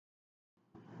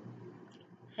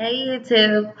Hey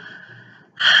YouTube.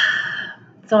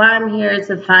 So I'm here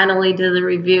to finally do the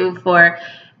review for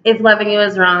If Loving You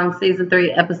Is Wrong, Season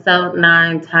 3, Episode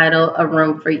 9, titled A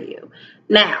Room for You.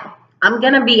 Now, I'm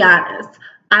going to be honest.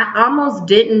 I almost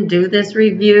didn't do this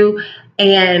review,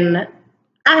 and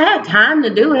I had time to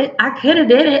do it. I could have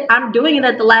did it. I'm doing it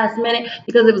at the last minute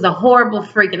because it was a horrible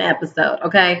freaking episode,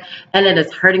 okay? And it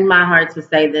is hurting my heart to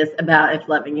say this about If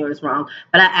Loving You Is Wrong,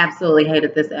 but I absolutely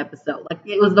hated this episode. Like,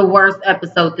 it was the worst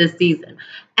episode this season.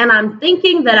 And I'm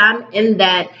thinking that I'm in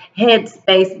that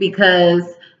headspace because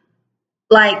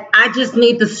like I just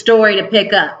need the story to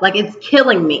pick up. Like it's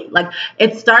killing me. Like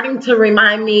it's starting to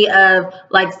remind me of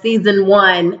like season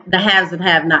 1, the haves and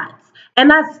have nots.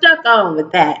 And I stuck on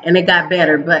with that and it got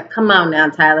better. But come on now,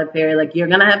 Tyler Perry. Like you're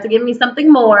gonna have to give me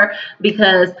something more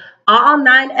because all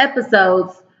 9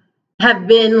 episodes have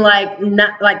been like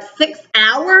not like 6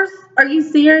 hours. Are you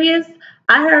serious?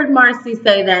 I heard Marcie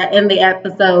say that in the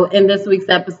episode, in this week's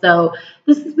episode.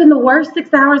 This has been the worst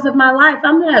 6 hours of my life.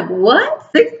 I'm like, what?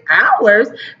 6 hours?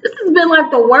 This has been like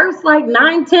the worst like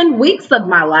 9, 10 weeks of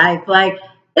my life. Like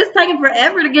it's taking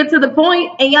forever to get to the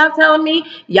point, and y'all telling me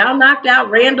y'all knocked out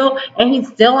Randall and he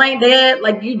still ain't dead.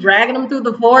 Like you dragging him through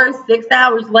the forest 6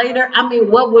 hours later. I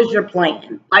mean, what was your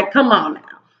plan? Like, come on now.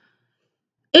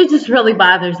 It just really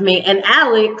bothers me. And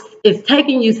Alex is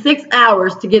taking you 6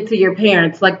 hours to get to your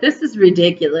parents. Like, this is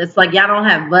ridiculous. Like, y'all don't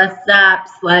have bus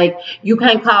stops. Like, you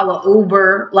can't call an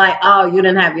Uber. Like, oh, you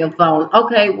didn't have your phone.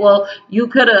 Okay, well, you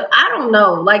could have, I don't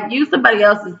know, like, use somebody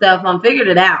else's cell phone. Figured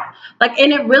it out. Like,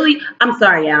 and it really, I'm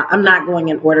sorry, y'all. I'm not going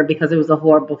in order because it was a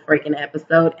horrible freaking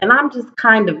episode. And I'm just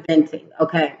kind of venting,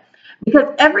 okay? Because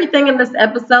everything in this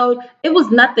episode, it was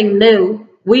nothing new.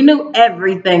 We knew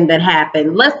everything that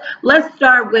happened. Let's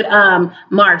start with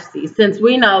Marcie, since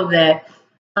we know that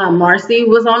Marcie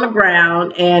was on the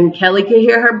ground and Kelly could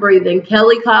hear her breathing.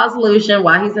 Kelly calls Lushion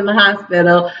while he's in the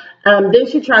hospital. Then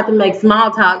she tried to make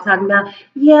small talk, talking about,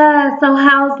 yeah, so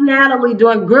how's Natalie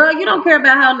doing? Girl, you don't care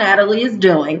about how Natalie is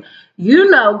doing.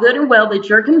 You know good and well that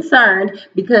you're concerned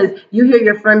because you hear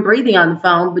your friend breathing on the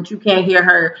phone, but you can't hear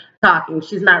her talking.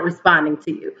 She's not responding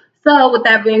to you. So with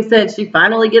that being said, she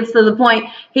finally gets to the point.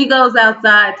 He goes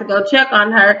outside to go check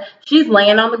on her. She's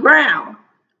laying on the ground.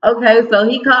 Okay, so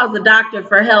he calls the doctor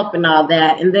for help and all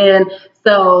that. And then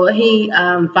so he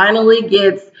finally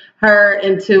gets her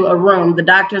into a room. The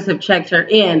doctors have checked her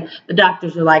in. The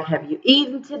doctors are like, have you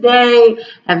eaten today?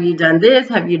 Have you done this?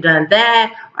 Have you done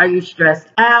that? Are you stressed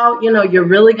out? You know, you're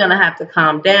really going to have to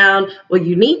calm down. Well,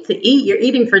 you need to eat. You're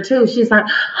eating for 2. She's like,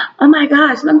 oh my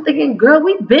gosh. And I'm thinking, girl,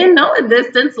 we've been knowing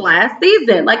this since last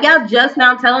season. Like y'all just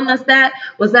now telling us that.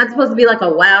 Was that supposed to be like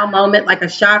a wow moment, like a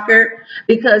shocker?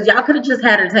 Because y'all could have just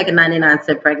had her take a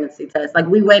 99-cent pregnancy test. Like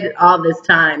we waited all this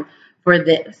time for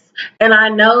this. And I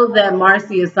know that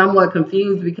Marcie is somewhat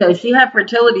confused because she had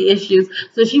fertility issues,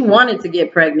 so she wanted to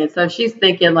get pregnant. So she's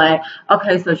thinking like,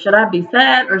 okay, so should I be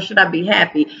sad or should I be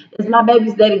happy? Is my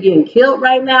baby's daddy getting killed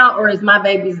right now, or is my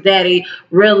baby's daddy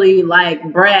really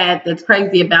like Brad that's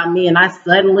crazy about me and I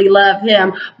suddenly love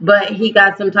him, but he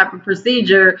got some type of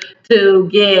procedure to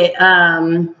get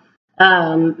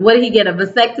what did he get, a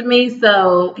vasectomy?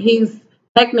 So he's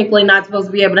technically not supposed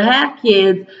to be able to have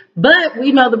kids, but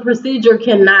we know the procedure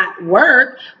cannot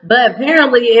work. But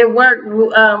apparently it worked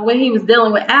when he was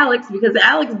dealing with Alex, because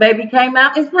Alex's baby came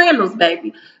out as Randall's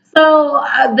baby. So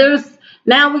there's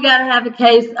now we got to have a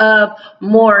case of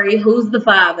Maury, who's the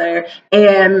father,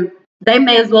 and they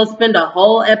may as well spend a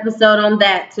whole episode on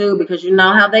that too, because you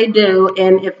know how they do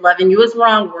in If Loving You Is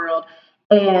Wrong world.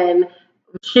 And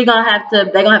they're gonna have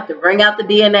to bring out the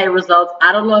DNA results.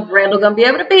 I don't know if Randall gonna be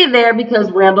able to be there because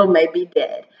Randall may be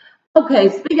dead. Okay,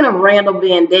 speaking of Randall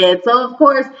being dead, so of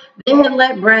course they had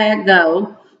let Brad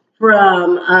go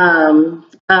from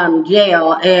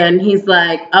jail, and he's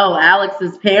like, oh,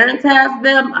 Alex's parents have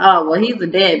them. Oh, well, he's a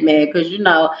dead man because you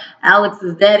know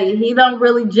Alex's daddy, he don't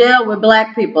really jail with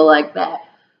black people like that.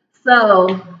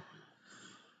 So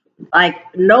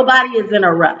like nobody is in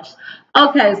a rush.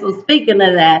 Okay, so speaking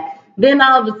of that. Then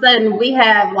all of a sudden we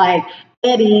have like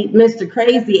Eddie, Mr.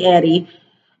 Crazy Eddie,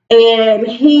 and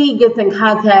he gets in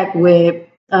contact with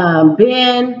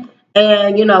Ben.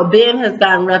 And, you know, Ben has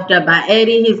gotten roughed up by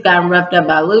Eddie. He's gotten roughed up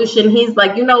by Lushion. He's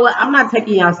like, you know what? I'm not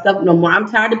taking y'all stuff no more. I'm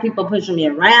tired of people pushing me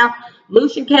around.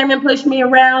 Lushion came and pushed me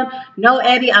around. No,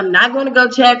 Eddie, I'm not going to go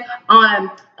check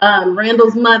on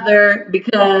Randall's mother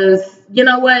because, you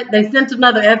know what? They sent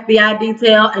another FBI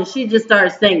detail and she just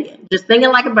started singing. Just singing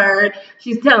like a bird.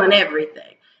 She's telling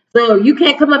everything. So you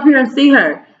can't come up here and see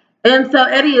her. And so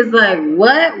Eddie is like,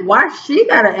 what? Why she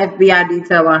got an FBI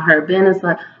detail on her? Ben is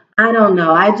like, I don't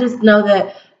know. I just know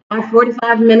that And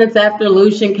 45 minutes after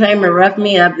Lucian came and roughed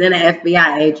me up, then an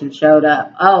FBI agent showed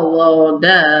up. Oh, well,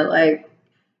 duh. Like,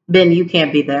 then you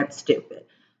can't be that stupid.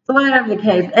 So whatever the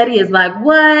case, Eddie is like,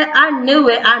 what? I knew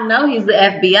it. I know he's the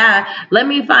FBI. Let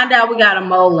me find out we got a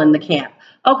mole in the camp.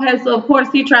 Okay, so of course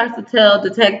he tries to tell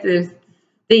Detective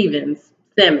Simmons,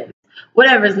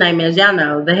 whatever his name is, y'all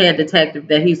know, the head detective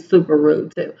that he's super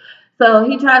rude to. So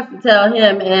he tries to tell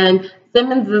him, and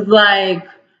Simmons is like,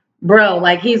 bro,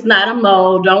 like he's not a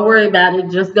mole. Don't worry about it.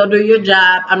 Just go do your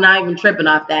job. I'm not even tripping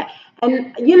off that.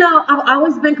 And you know, I've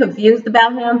always been confused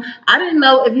about him. I didn't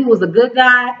know if he was a good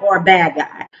guy or a bad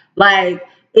guy. Like,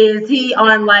 is he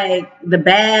on like the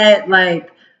bad, like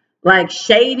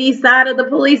shady side of the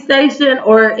police station,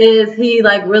 or is he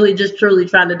like really just truly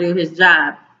trying to do his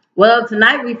job? Well,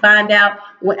 tonight we find out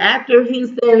after he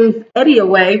sends Eddie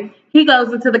away, he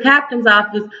goes into the captain's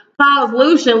office, calls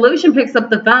Lushion. Lushion picks up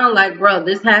the phone like, bro,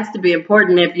 this has to be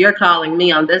important if you're calling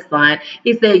me on this line.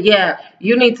 He said, yeah,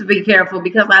 you need to be careful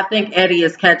because I think Eddie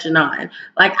is catching on.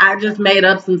 Like, I just made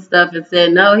up some stuff and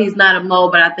said, no, he's not a mole,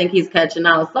 but I think he's catching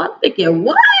on. So I'm thinking,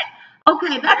 what?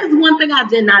 Okay, that is one thing I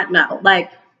did not know.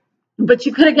 Like, but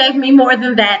you could have gave me more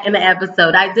than that in the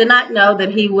episode. I did not know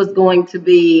that he was going to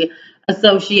be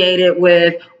associated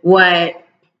with what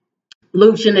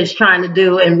Lucian is trying to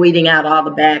do and weeding out all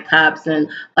the bad cops and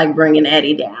like bringing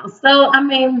Eddie down. So, I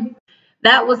mean,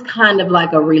 that was kind of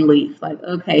like a relief. Like,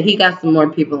 okay, he got some more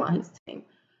people on his team.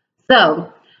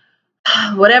 So,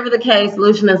 whatever the case,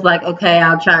 Lucian is like, okay,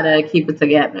 I'll try to keep it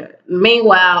together.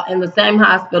 Meanwhile, in the same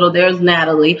hospital, there's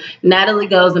Natalie. Natalie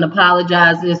goes and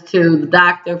apologizes to the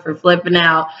doctor for flipping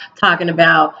out, talking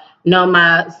about, no,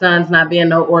 my son's not being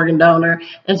no organ donor.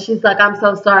 And she's like, I'm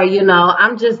so sorry, you know,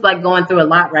 I'm just like going through a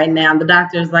lot right now. And the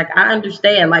doctor's like, I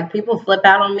understand. Like, people flip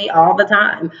out on me all the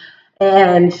time.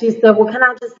 And she said, well, can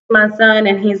I just see my son?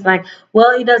 And he's like,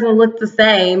 well, he doesn't look the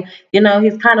same. You know,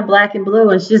 he's kind of black and blue.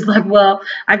 And she's like, well,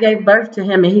 I gave birth to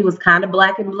him and he was kind of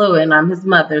black and blue and I'm his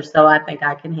mother. So I think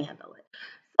I can handle it.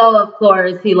 So, of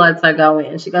course, he lets her go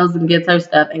in. She goes and gets her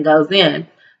stuff and goes in.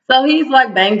 So he's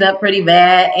like banged up pretty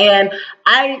bad. And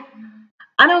I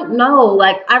don't know.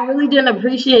 Like, I really didn't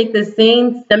appreciate this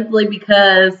scene simply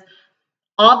because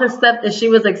all the stuff that she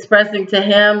was expressing to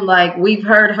him, like we've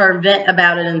heard her vent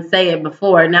about it and say it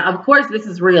before. Now, of course, this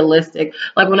is realistic.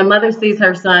 Like when a mother sees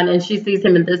her son and she sees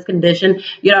him in this condition,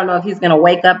 you don't know if he's going to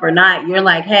wake up or not. You're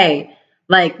like, hey,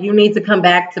 like you need to come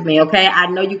back to me, okay? I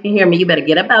know you can hear me. You better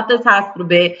get up out this hospital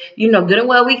bed. You know good and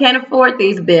well we can't afford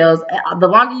these bills. The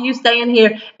longer you stay in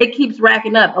here, it keeps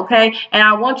racking up, okay? And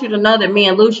I want you to know that me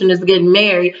and Lucian is getting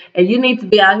married, and you need to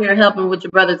be out here helping with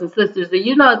your brothers and sisters. And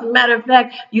you know, as a matter of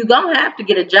fact, you're gonna have to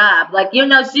get a job. Like, you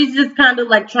know, she's just kind of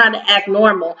like trying to act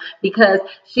normal because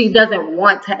she doesn't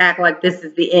want to act like this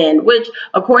is the end, which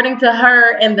according to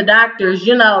her and the doctors,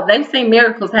 you know, they've seen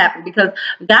miracles happen because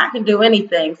God can do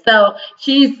anything. So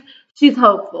she's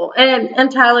hopeful. And in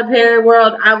Tyler Perry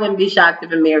world, I wouldn't be shocked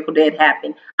if a miracle did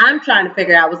happen. I'm trying to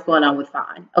figure out what's going on with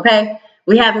Fawn. Okay?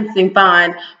 We haven't seen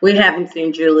Fawn. We haven't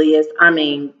seen Julius. I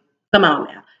mean, come on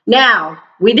now. Now,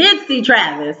 we did see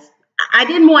Travis. I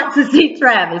didn't want to see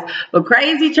Travis, but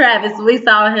crazy Travis, we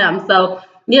saw him. So,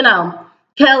 you know,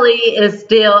 Kelly is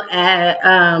still at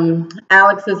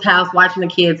Alex's house watching the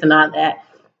kids and all that.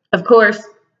 Of course,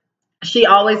 she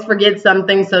always forgets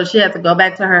something, so she has to go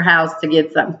back to her house to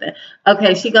get something.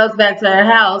 Okay, she goes back to her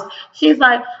house. She's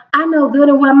like, I know good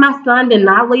and well my son did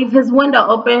not leave his window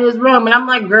open in his room. And I'm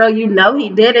like, girl, you know he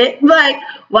did it. Like,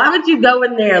 why would you go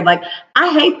in there? Like,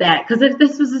 I hate that. Because if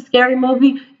this was a scary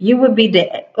movie, you would be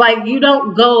dead. Like, you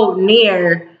don't go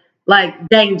near like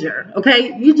danger,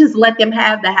 okay? You just let them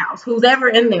have the house, who's ever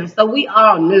in there. So we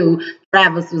all knew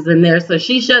Travis was in there. So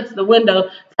she shuts the window,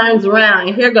 turns around,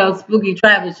 and here goes spooky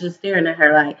Travis just staring at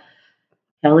her like,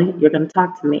 Kelly, you're going to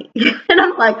talk to me. And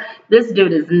I'm like, this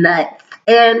dude is nuts.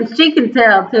 And she can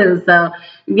tell too. So,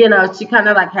 you know, she kind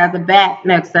of like has a back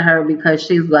next to her because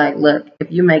she's like, look,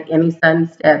 if you make any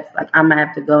sudden steps, like I'm going to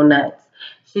have to go nuts.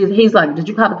 He's like, did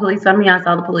you call the police on me? I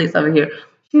saw the police over here.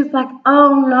 She's like,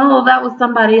 oh no, that was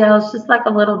somebody else, just like a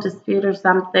little dispute or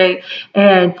something.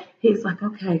 And he's like,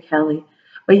 okay, Kelly,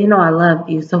 but you know I love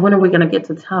you. So when are we gonna get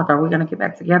to talk? Are we gonna get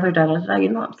back together? Da da da. You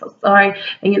know I'm so sorry.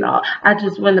 And you know I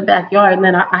just went in the backyard and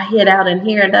then I hid out in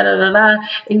here. Da da da da.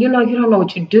 And you know you don't know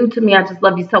what you do to me. I just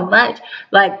love you so much.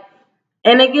 Like.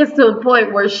 And it gets to a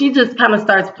point where she just kind of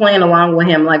starts playing along with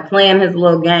him, like playing his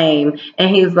little game.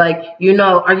 And he's like, you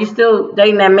know, are you still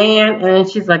dating that man? And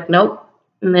she's like, nope.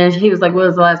 And then he was like, when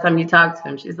was the last time you talked to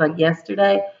him? She's like,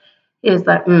 yesterday. He was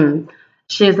like,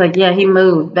 She's like, yeah, he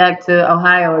moved back to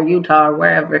Ohio or Utah or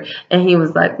wherever. And he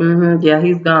was like, yeah,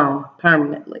 he's gone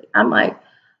permanently. I'm like,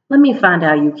 let me find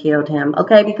out you killed him,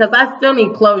 okay? Because I still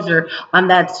need closure on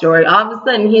that story. All of a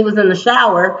sudden, he was in the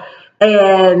shower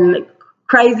and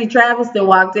crazy Traviston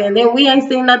walked in. Then we ain't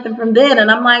seen nothing from then. And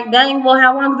I'm like, dang, well,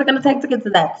 how long is it going to take to get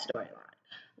to that storyline?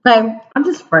 Okay, I'm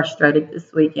just frustrated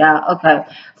this week, y'all. Okay,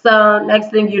 so next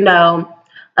thing she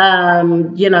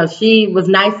was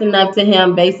nice enough to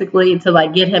him basically to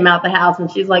like get him out the house, and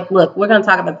she's like, "Look, we're gonna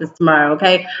talk about this tomorrow,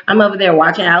 okay? I'm over there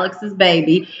watching Alex's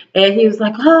baby," and he was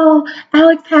like, "Oh,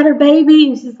 Alex had her baby,"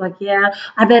 and she's like, "Yeah,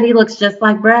 I bet he looks just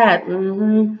like Brad."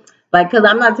 Like, cause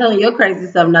I'm not telling your crazy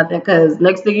stuff nothing, cause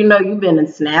next thing you know, you've been and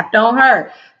snapped on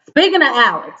her. Speaking of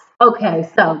Alex, okay,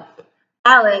 so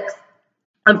Alex,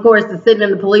 of course, is sitting in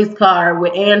the police car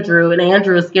with Andrew, and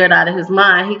Andrew is scared out of his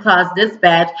mind. He calls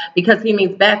dispatch because he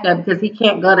needs backup because he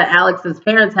can't go to Alex's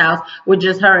parents' house with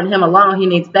just her and him alone. He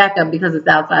needs backup because it's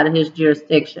outside of his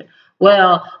jurisdiction.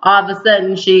 Well, all of a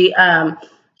sudden,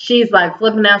 she's like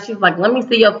flipping out. She's like, "Let me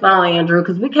see your phone, Andrew,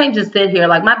 because we can't just sit here.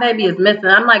 Like, my baby is missing."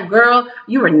 I'm like, "Girl,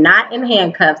 you are not in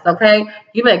handcuffs, okay?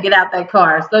 You better get out that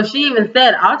car." So she even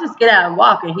said, "I'll just get out and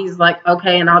walk." And he's like,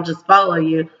 "Okay, and I'll just follow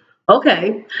you."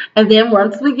 Okay. And then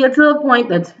once we get to a point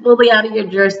that's fully out of your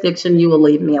jurisdiction, you will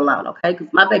leave me alone, okay?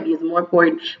 Because my baby is more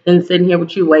important than sitting here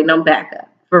with you waiting on backup,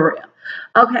 for real.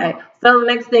 Okay. So the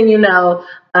next thing you know,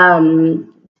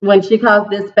 when she calls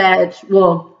dispatch,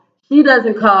 well, she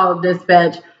doesn't call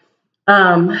dispatch.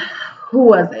 Um, who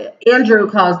was it? Andrew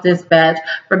calls dispatch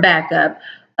for backup.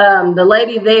 The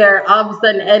lady there, all of a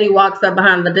sudden, Eddie walks up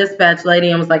behind the dispatch lady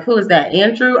and was like, "Who is that?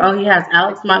 Andrew? Oh, he has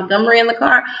Alex Montgomery in the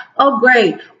car. Oh,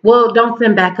 great. Well, don't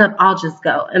send backup. I'll just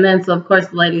go." And then, so of course,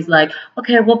 the lady's like,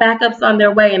 "Okay, well, backup's on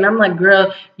their way." And I'm like,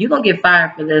 "Girl, you gonna get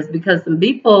fired for this because some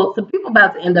people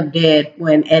about to end up dead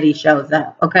when Eddie shows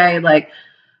up. Okay, like."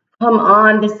 Come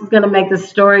on, this is going to make the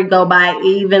story go by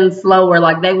even slower.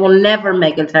 Like, they will never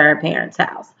make it to her parents'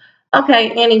 house. Okay,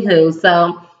 anywho,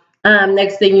 so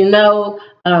next thing you know,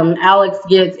 Alex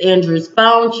gets Andrew's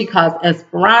phone. She calls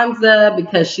Esperanza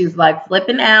because she's like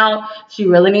flipping out. She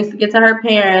really needs to get to her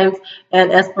parents.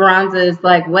 And Esperanza is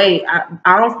like, "Wait,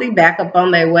 I don't see backup on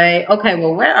their way." "Okay,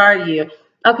 well, where are you?"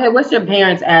 "Okay, what's your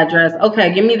parents' address?"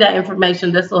 "Okay, give me that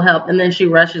information. This will help." And then she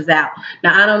rushes out.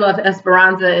 Now, I don't know if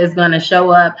Esperanza is going to show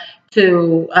up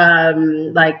to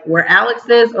like where Alex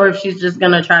is, or if she's just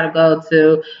going to try to go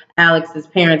to Alex's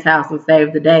parents' house and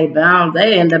save the day. But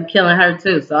they end up killing her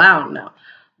too, so I don't know.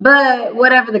 But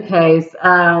whatever the case,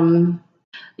 the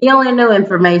only new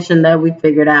information that we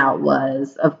figured out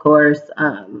was, of course,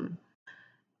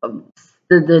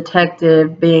 the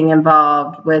detective being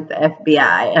involved with the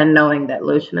FBI and knowing that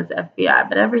Lushion is FBI.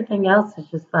 But everything else is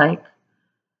just like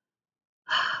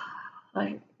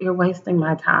you're wasting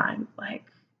my time. Like,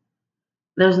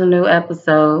 there's a new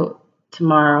episode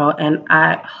tomorrow, and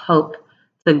I hope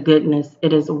to goodness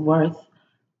it is worth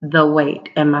the wait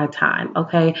and my time,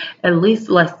 okay? At least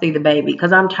let's see the baby,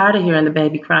 because I'm tired of hearing the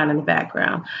baby crying in the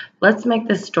background. Let's make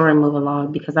this story move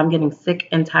along, because I'm getting sick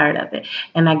and tired of it.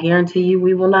 And I guarantee you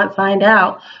we will not find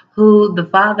out who the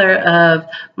father of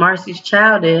Marcie's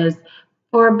child is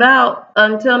for about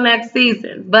until next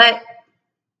season. But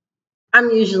I'm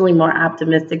usually more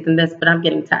optimistic than this, but I'm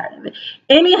getting tired of it.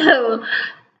 Anywho,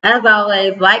 as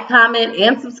always, like, comment,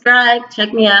 and subscribe.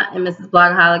 Check me out at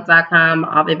mrsblogaholic.com.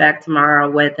 I'll be back tomorrow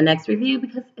with the next review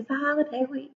because it's a holiday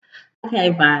week. Okay,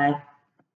 bye.